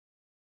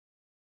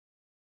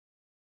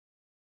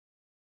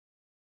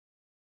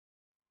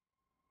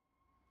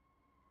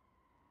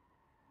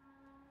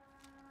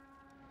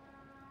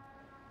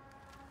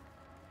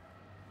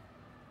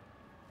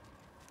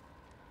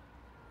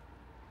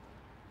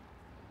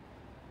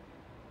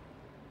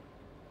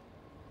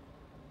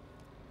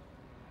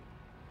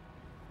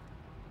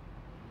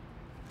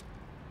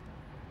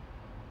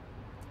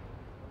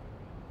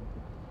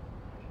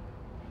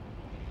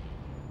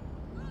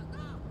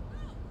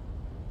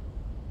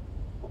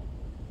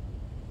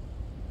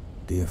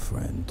dear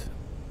friend,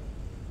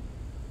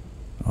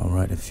 I'll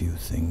write a few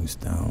things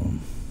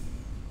down.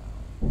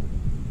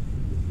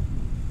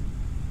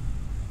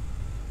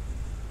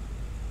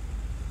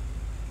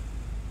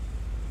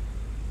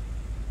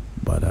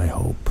 But I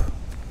hope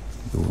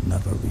you will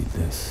never read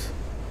this.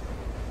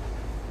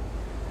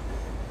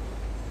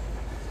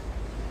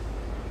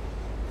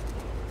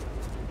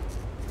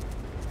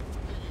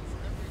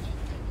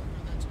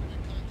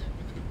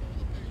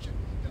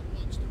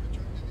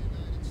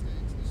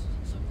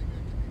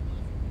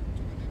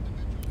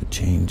 A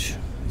change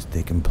has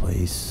taken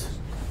place.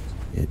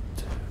 It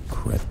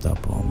crept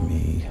up on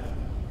me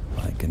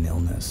like an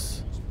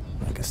illness,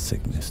 like a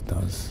sickness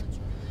does.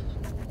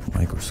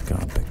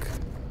 Microscopic,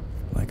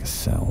 like a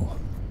cell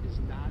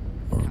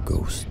or a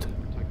ghost.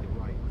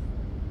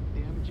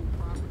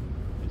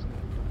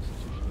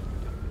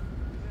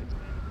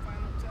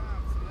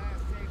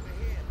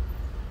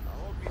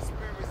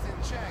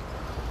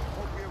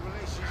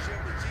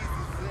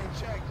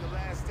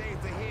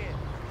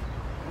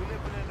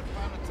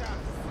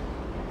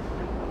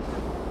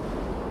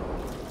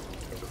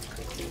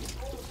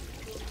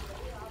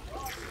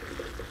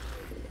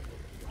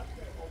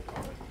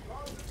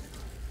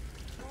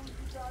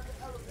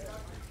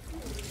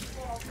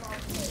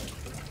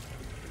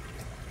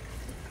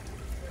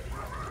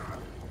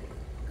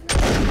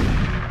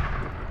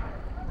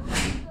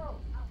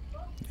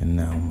 And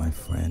now, my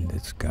friend,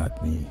 it's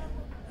got me,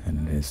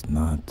 and it is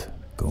not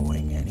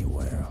going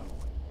anywhere.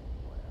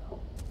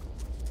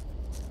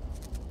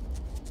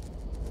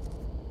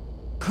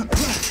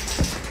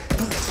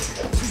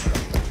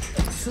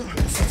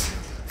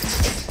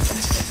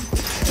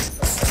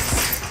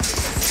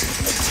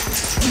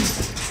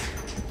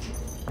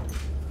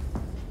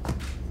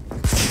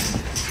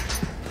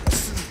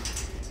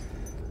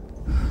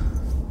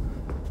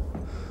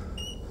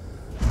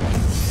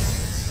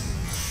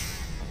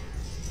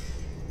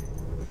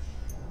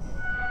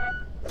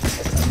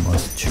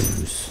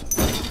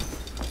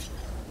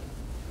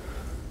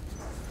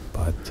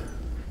 But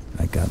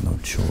I got no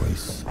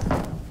choice.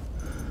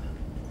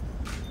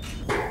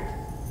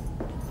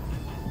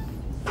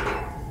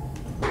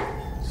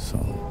 So,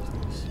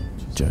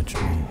 judge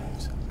me.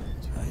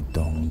 I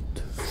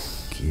don't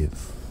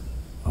give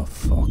a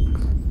fuck.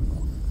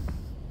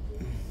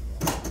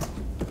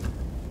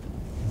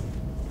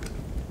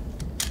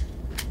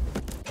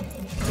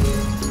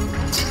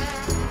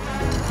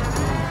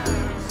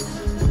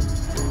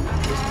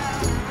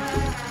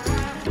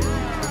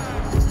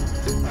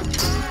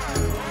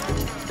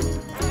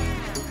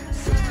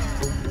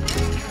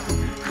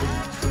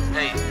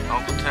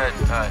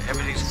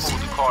 Everything's cool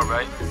with the car,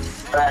 right?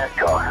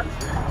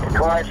 The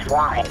car's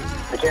fine,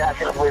 but you're not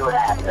gonna believe what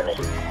happened to me.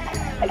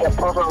 I got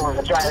pulled over with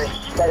a driver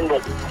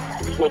suspended.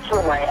 They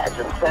threw my ass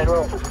in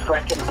federal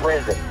freaking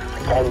prison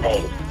for 10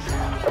 days.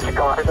 But the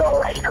car's all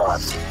right, car.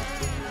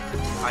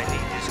 I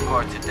need this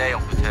car today,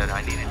 Uncle Ted.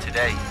 I need it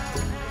today.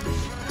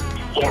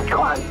 Yeah,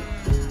 come on.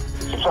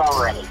 It's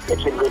all right.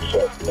 It's in good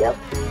shape, yep.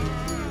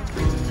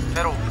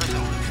 Federal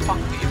prison? Who the fuck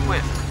were you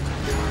with?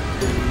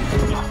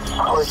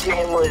 Oh, his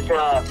name was,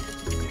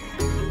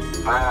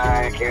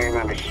 I can't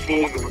remember.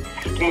 Steve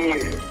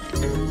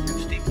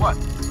what?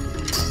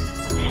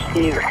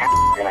 Steve,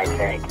 I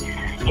think.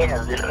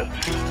 Yeah,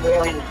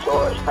 really the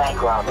stores,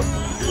 bank robber.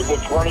 He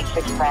did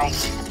 26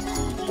 banks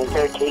in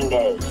 13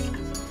 days.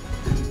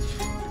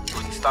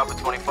 Wouldn't stop at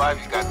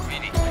 25, you got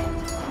greedy.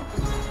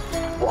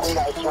 One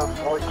guy killed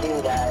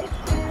 14 guys.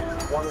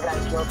 One guy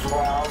killed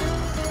 12.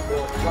 There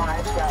were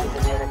 5 guys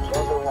in there that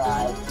killed their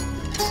wives.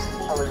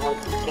 I was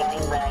with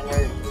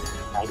gangbangers.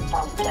 I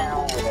pumped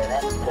down with an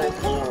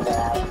F-13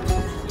 guy.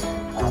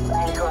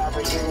 Bank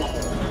robber, you name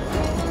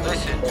it.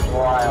 Listen. It's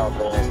wild,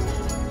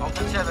 man.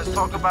 Uncle Ted, let's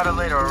talk about it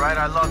later, all right?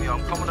 I love you.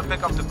 I'm coming to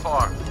pick up the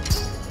car.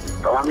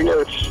 I'm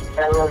Nooch.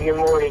 I love you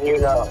more than you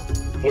know.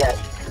 Yes.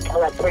 Tell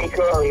that pretty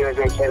girl of yours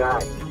I said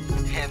hi.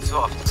 Hands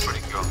off,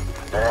 pretty girl.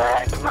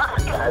 Come on,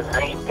 cuz.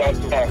 I ain't that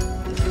yet.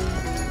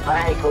 All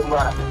right,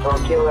 Kumba. Talk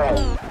to you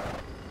later.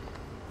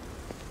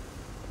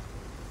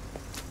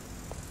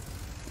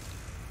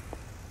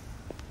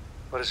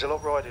 Well, there's a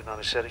lot riding on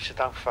this, Eddie, so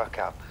don't fuck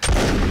up.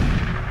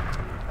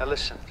 Now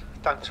listen,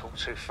 don't talk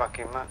too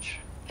fucking much.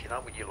 You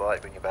know what you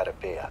like when you've had a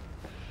beer.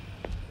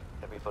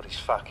 Everybody's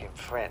fucking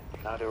friend,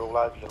 you know, they're all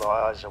over you like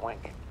eyes a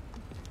wink.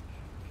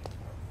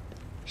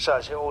 So,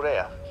 is it all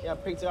there? Yeah, I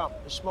picked it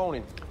up this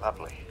morning.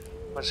 Lovely.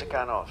 When's it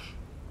going off?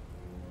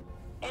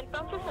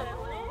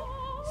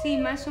 Sí,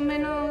 más o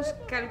menos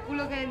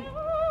calculo que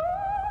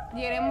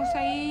llegaremos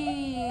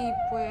ahí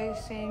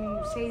pues en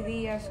 6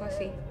 días o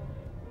así.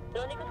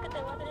 Lo único es que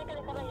te voy a tener que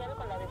dejar la llave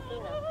con la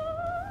vecina.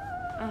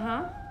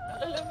 Ajá.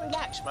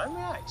 Relax, man,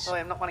 relax. Oh,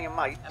 I'm not one of your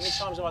mates. How many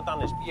times have I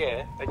done this?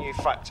 Yeah, and you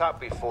fucked up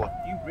before.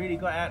 You really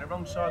got out the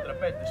wrong side of the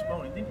bed this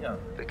morning, didn't you?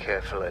 Be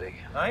careful, Eddie.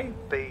 Eh?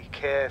 Be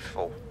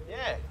careful.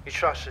 Yeah. You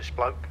trust this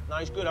bloke? No,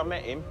 he's good. I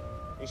met him.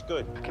 He's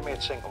good. Give me a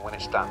tinkle when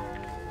it's done.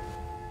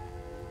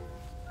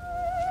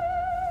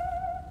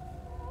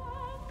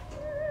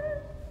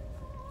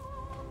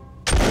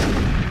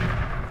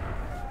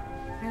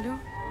 Allô?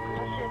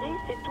 Chérie,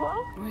 c'est C'est toi?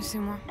 Oui, c'est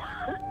moi.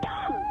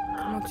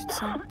 Comment tu te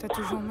sens? T'as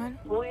toujours mal?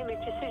 Oui, mais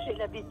tu sais, j'ai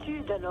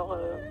l'habitude, alors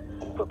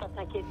faut pas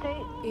s'inquiéter.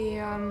 Et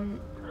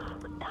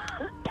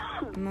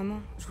maman,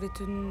 je voulais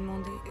te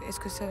demander, est-ce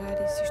que ça va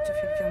aller si je te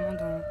fais le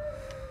virement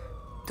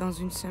dans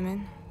une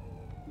semaine?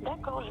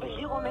 D'accord, je vais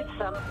dire au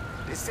médecin.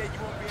 Je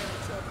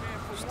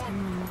t'aime,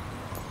 maman.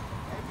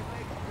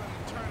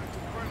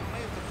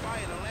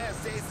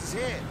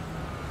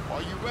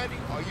 Are you ready?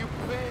 Are you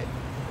prepared?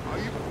 Are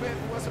you prepared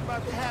for what's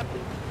about to happen?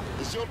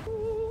 It's your...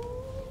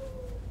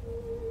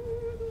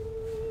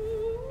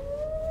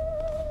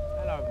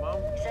 Hello,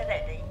 Mum. Is that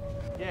Eddie?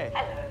 Yeah.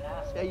 Hello,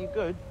 love. Yeah, you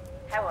good?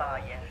 How are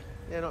you?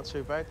 Yeah, not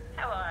too bad.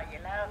 How are you,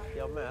 love?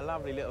 Yeah, I've met a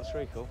lovely little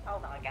treacle. Oh,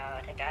 my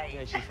God, again.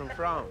 Yeah, she's from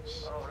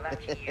France. Oh,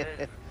 lucky you.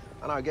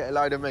 I know, get a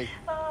load of me.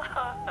 Oh,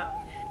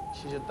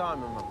 She's a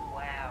diamond, Mum.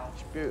 wow.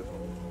 She's beautiful.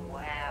 I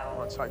Wow.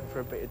 might take her for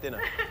a bit of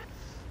dinner.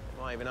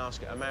 Might even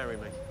ask her to marry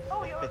me.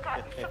 Oh, you're a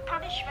glutton for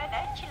punishment,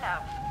 ain't you,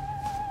 love?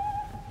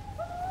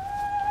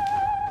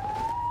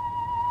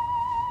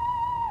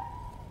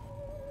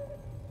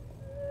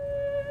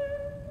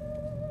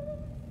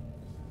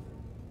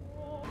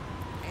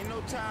 Ain't no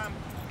time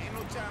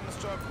to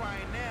start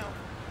crying now.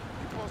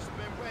 You're supposed to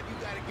be ready, you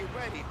gotta get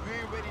ready. If you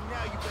ain't ready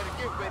now, you better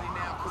get ready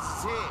now, cause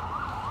it's here.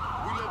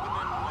 We living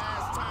in the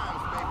last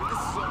times, baby. This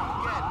is all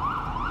we get.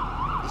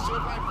 It's your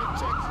life in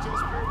check, it's your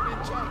spirit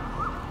in check.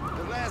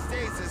 The last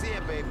days is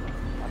here, baby.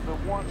 I've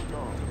been warning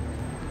y'all.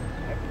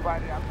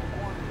 Everybody, I've been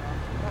warning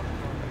y'all.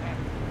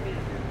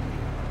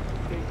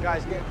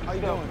 Guys, how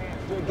you doing?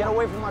 Get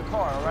away from my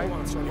car, all right?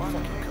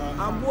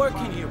 I'm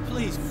working here,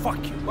 please.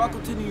 Fuck you.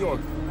 Welcome to New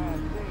York.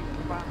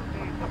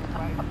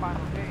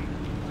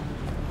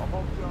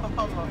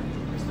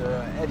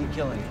 Mr. Eddie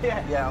Killing.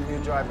 Yeah, I'm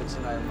your driver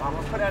tonight. I'm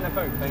gonna put that in the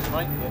boat, thanks,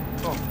 Mike. Yeah,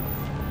 come on.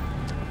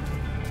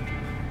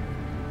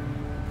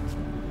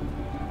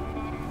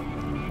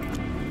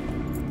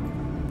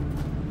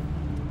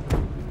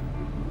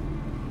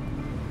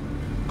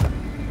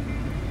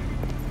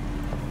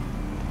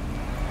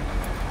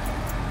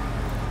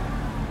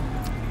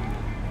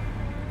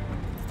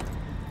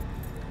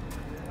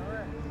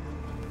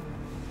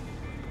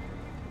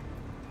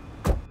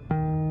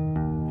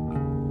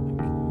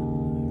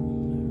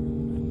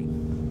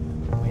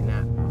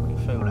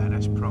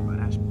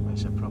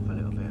 That's a proper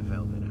little bit of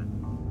velvet, huh?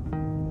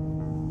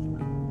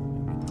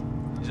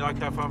 Is it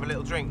okay if I have a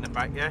little drink in the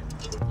back, yeah?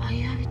 Oh,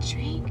 you have a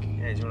drink?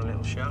 Yeah, do you want a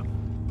little shot?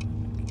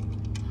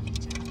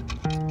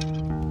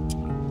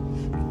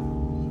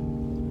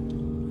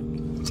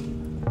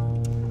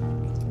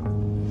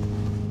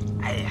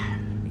 Hey.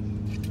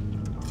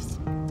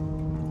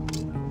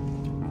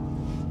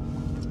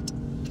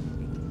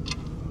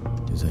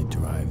 As I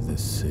drive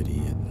this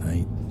city at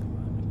night,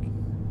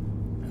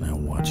 and I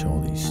watch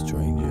all these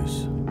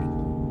strangers,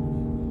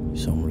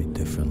 so many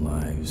different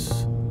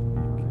lives,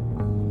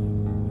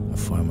 I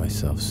find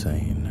myself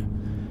saying,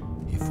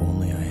 if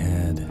only I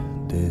had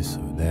this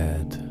or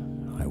that,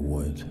 I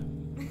would.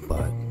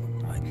 But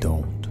I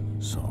don't,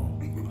 so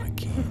I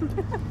can't.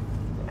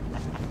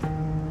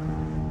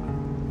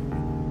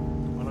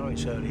 I know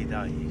it's early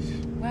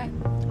days. What?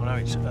 I know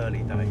it's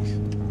early days.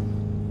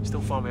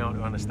 Still find me hard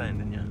to understand,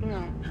 don't you?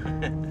 No.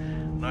 I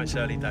know it's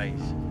early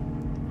days.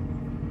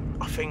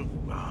 I think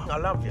I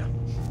love you.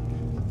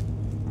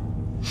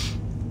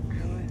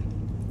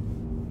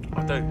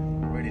 I do, I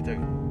really do.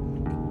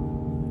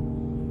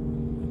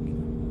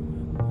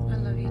 I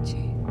love you too.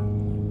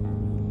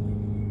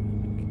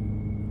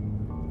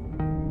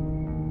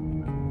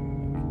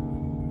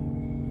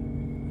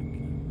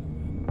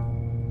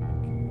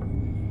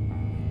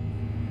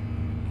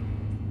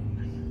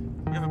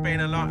 You ever been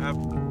a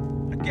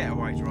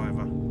getaway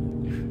driver?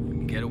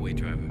 Getaway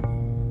driver.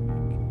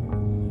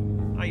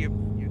 Oh, you're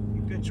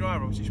a good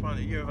driver. I was just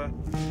wondering, you ever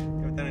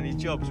done any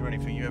jobs or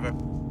anything? You ever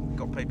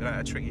got people out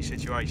of tricky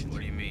situations?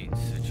 What do you mean,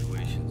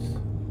 situations?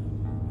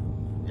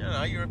 You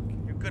know, you're a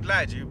good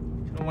lad. You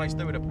can always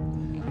do with a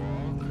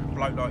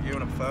bloke like you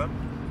on a firm.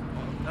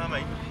 You know what I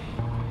mean?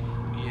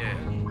 Yeah,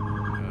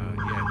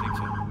 I think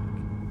so.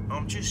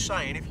 I'm just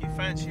saying, if you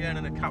fancy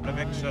earning a couple of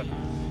extra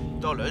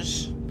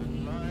dollars,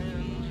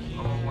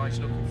 I'm always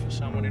looking for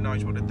someone who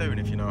knows what they're doing,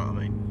 if you know what I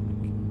mean.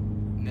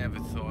 Never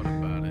thought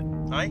about it.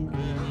 Eh?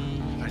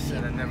 I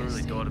said I never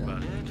really thought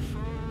about it.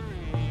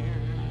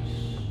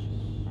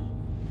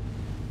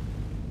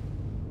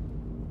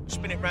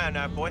 Spin it round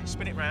now, boy.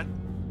 Spin it round.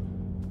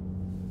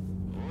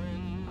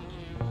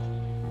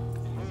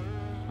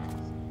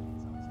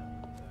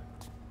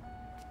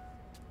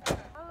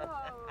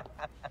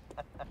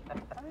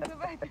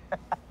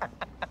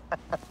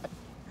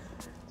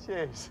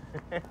 Cheers.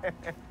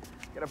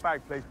 Get a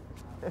bag, please.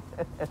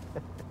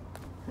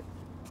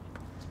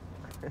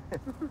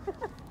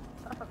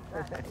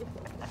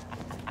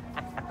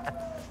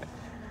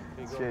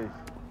 Cheers.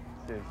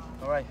 Cheers.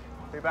 All right.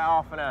 Be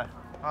about half an hour.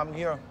 I'm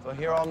here. We're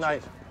here all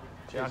night.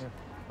 Cheers.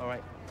 All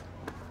right.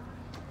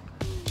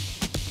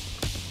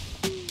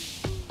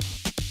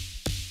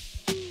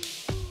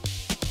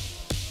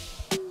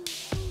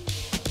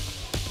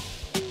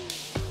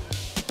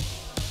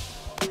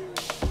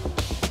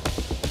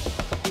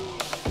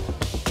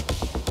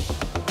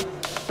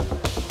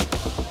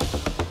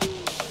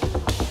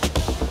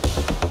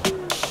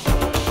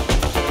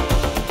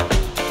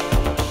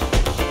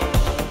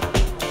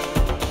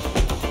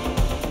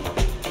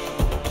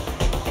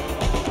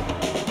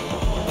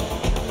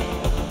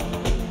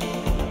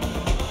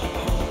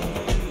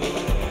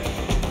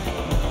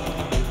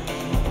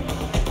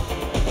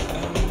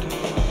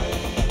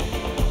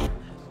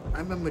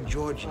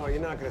 George. Oh, you're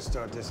not gonna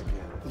start this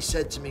again. He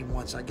said to me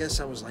once, I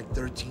guess I was like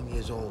 13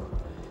 years old.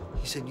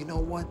 He said, you know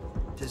what?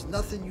 There's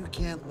nothing you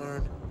can't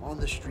learn on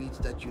the streets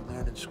that you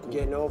learn in school.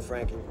 Getting old,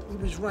 Frankie. He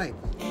was right.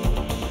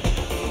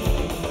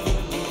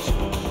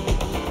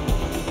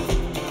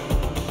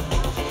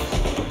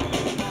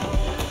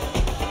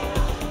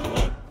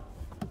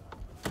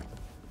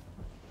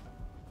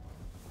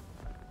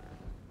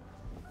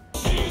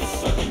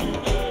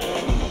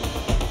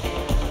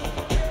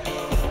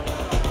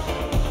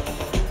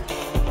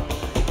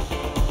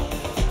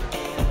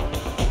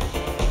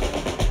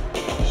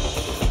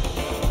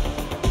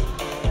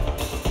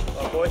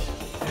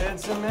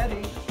 Handsome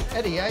Eddie.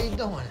 Eddie, how you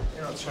doing?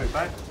 You're not too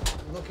bad.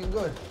 Looking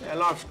good. Yeah,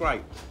 life's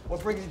great.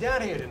 What brings you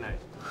down here tonight?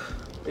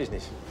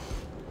 Business.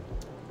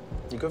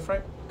 You good,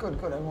 Frank?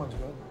 Good, good. Everyone's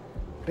good.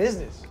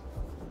 Business?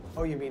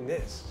 Oh, you mean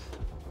this?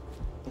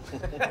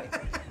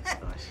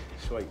 Nice.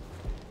 Sweet.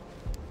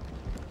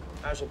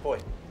 How's your boy?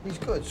 He's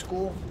good.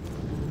 School?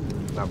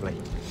 Lovely.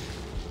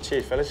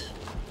 Cheers, fellas.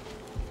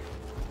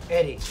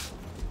 Eddie.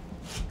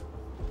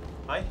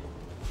 Hey?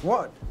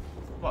 What?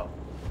 What?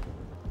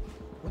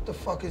 What the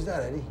fuck is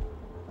that, Eddie?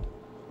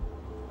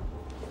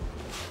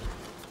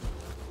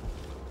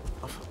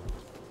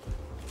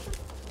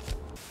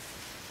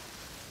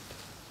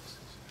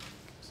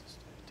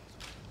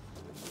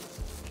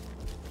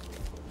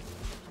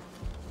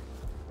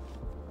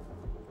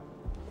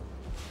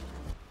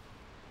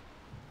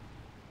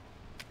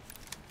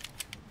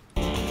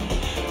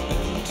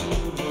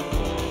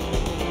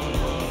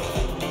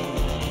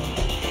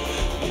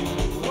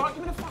 Right,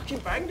 give me the fucking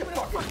bag. Give me the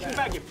fucking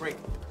bag, you freak.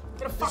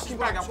 Get a fucking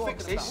bag, I'll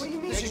fix this. What do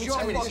you mean? This is your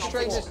Tell me fault. this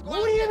straight.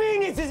 What do you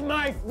mean this is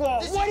my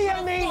fault? This What do is you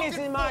your mean this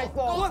fucking is my fault.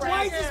 fault? Go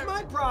Why is Frank. this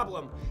my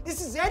problem?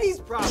 This is Eddie's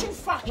problem. You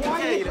fucking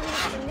Why are you idiot. doing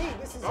this to me?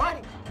 This is Right?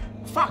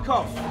 Eddie. Fuck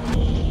off.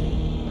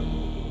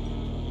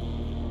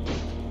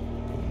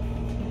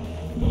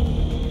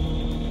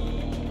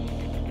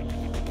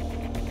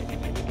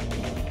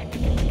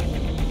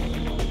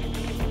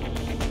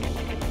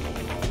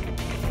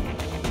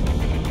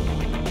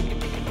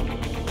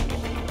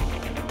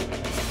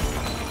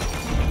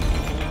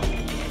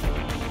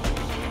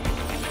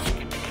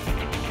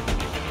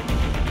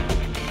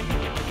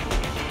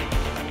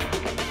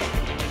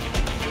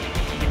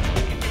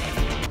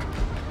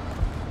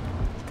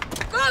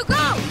 Go, go,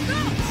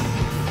 go!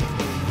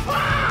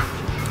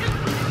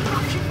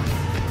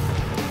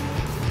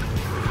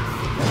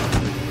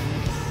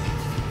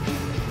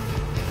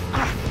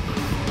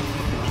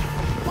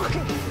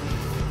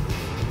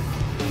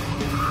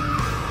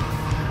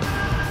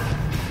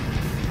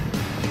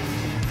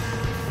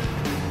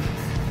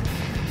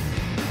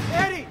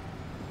 Eddie!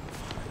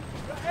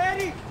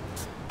 Eddie!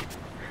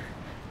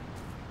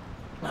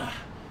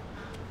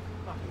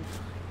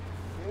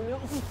 You know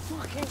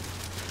fucking...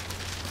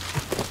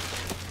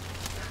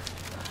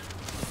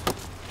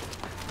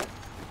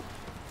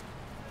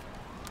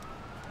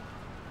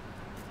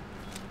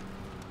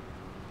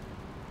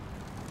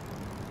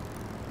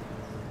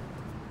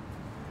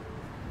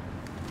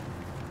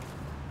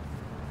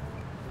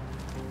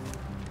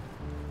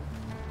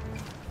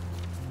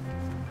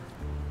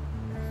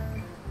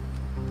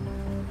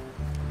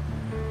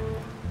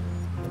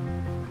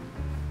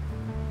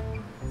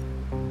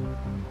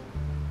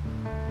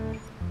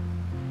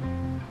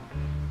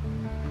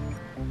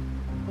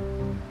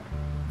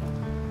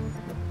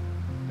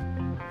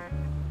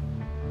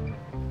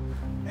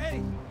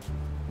 Eddie!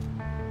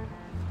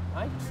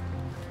 Hey?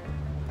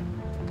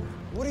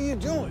 What are you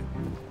doing?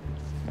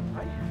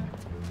 Hey?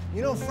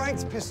 You know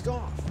Frank's pissed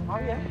off. Oh,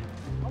 yeah?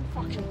 I'm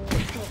fucking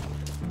pissed off.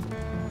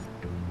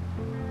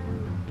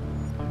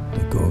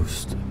 The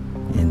ghost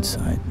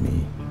inside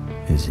me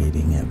is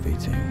eating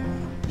everything.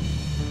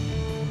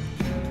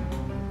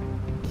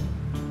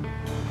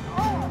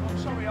 Oh, I'm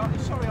sorry, Artie.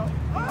 Sorry, Artie.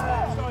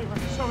 Oh, sorry, man.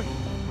 Sorry.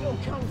 Oh,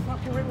 come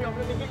fucking rip me off.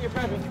 Let me get your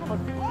baby. Come on.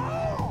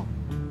 Oh!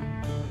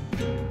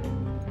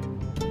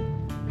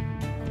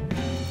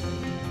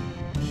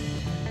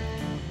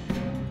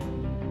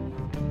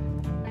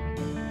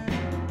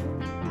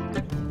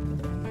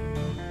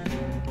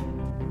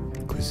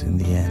 Because in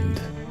the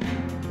end,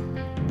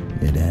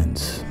 it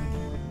ends.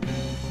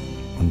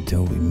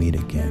 Until we meet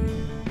again,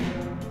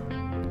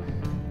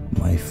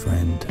 my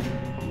friend.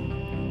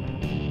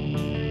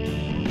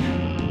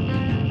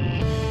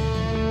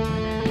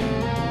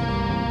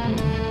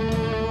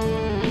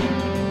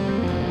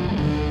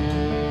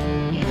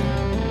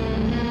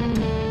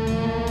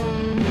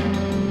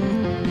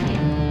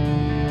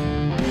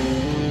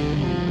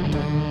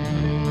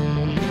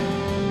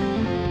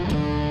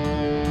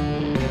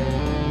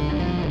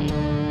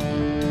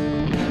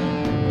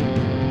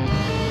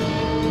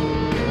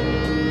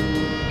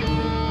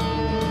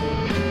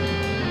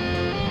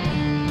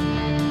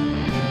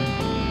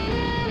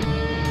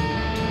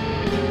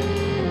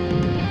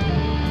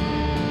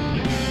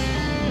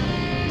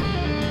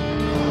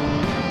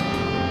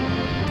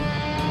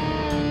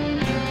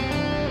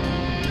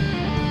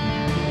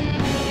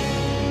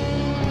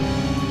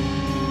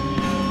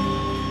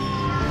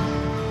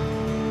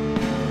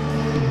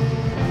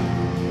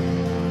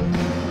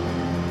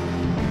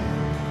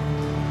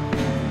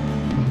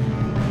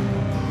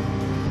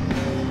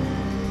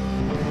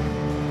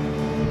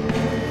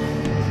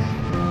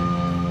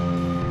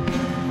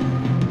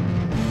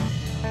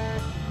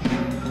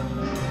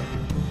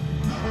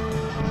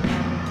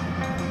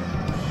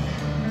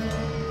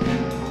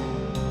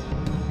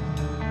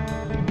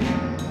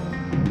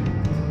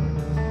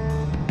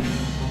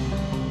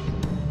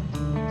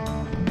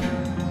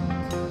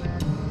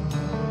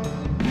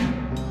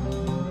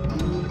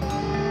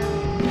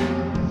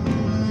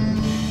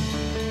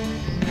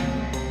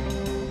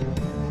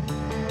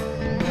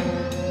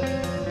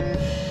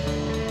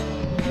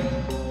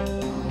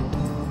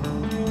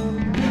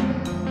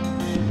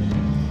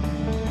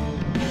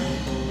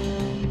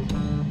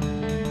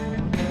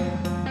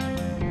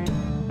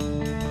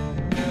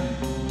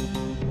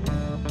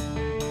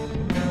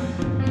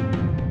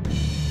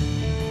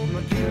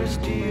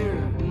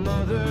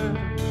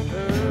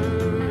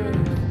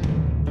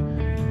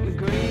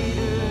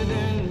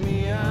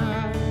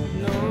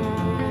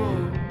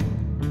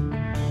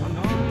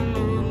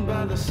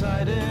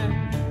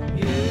 excited.